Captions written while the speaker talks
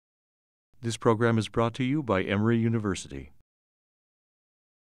This program is brought to you by Emory University.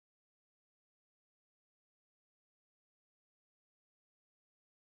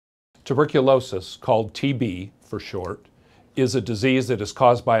 Tuberculosis, called TB for short, is a disease that is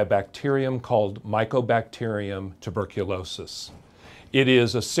caused by a bacterium called Mycobacterium tuberculosis. It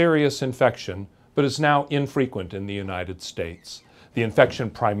is a serious infection, but is now infrequent in the United States. The infection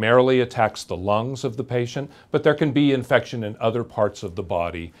primarily attacks the lungs of the patient, but there can be infection in other parts of the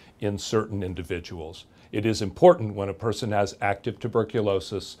body in certain individuals. It is important when a person has active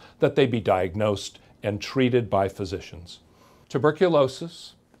tuberculosis that they be diagnosed and treated by physicians.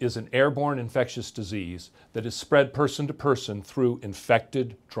 Tuberculosis is an airborne infectious disease that is spread person to person through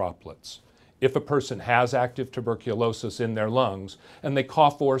infected droplets. If a person has active tuberculosis in their lungs and they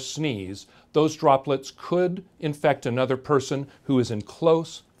cough or sneeze, those droplets could infect another person who is in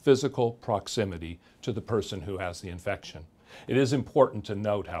close physical proximity to the person who has the infection. It is important to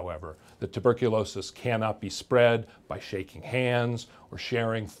note, however, that tuberculosis cannot be spread by shaking hands or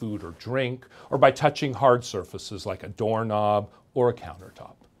sharing food or drink or by touching hard surfaces like a doorknob or a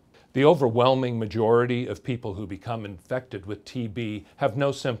countertop. The overwhelming majority of people who become infected with TB have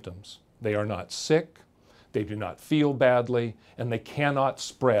no symptoms. They are not sick, they do not feel badly, and they cannot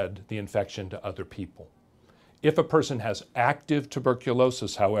spread the infection to other people. If a person has active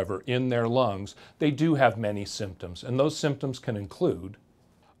tuberculosis, however, in their lungs, they do have many symptoms, and those symptoms can include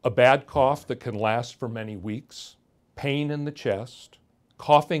a bad cough that can last for many weeks, pain in the chest,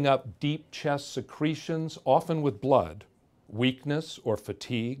 coughing up deep chest secretions, often with blood, weakness or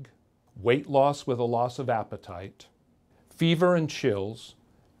fatigue, weight loss with a loss of appetite, fever and chills,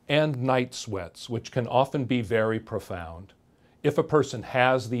 and night sweats, which can often be very profound. If a person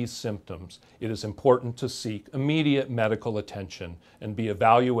has these symptoms, it is important to seek immediate medical attention and be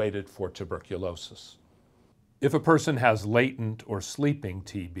evaluated for tuberculosis. If a person has latent or sleeping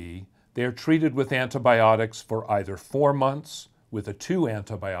TB, they are treated with antibiotics for either 4 months with a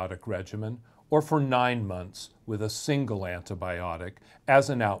 2-antibiotic regimen or for 9 months with a single antibiotic as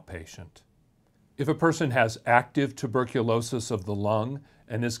an outpatient. If a person has active tuberculosis of the lung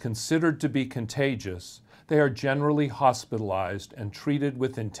and is considered to be contagious, they are generally hospitalized and treated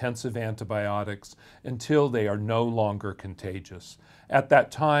with intensive antibiotics until they are no longer contagious. At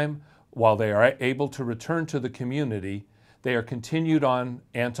that time, while they are able to return to the community, they are continued on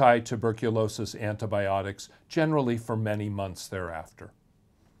anti-tuberculosis antibiotics, generally for many months thereafter.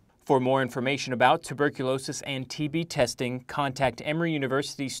 For more information about tuberculosis and TB testing, contact Emory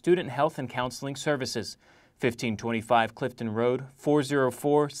University Student Health and Counseling Services, 1525 Clifton Road,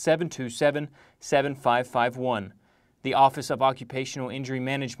 404-727-7551. The Office of Occupational Injury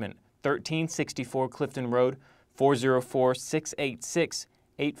Management, 1364 Clifton Road,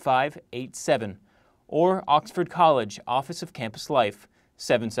 404-686-8587. Or Oxford College, Office of Campus Life,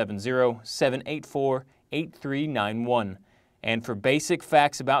 770-784-8391. And for basic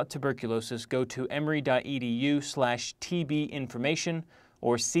facts about tuberculosis, go to emory.edu/TB information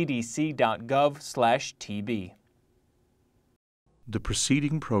or cdc.gov/TB. The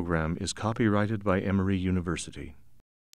preceding program is copyrighted by Emory University.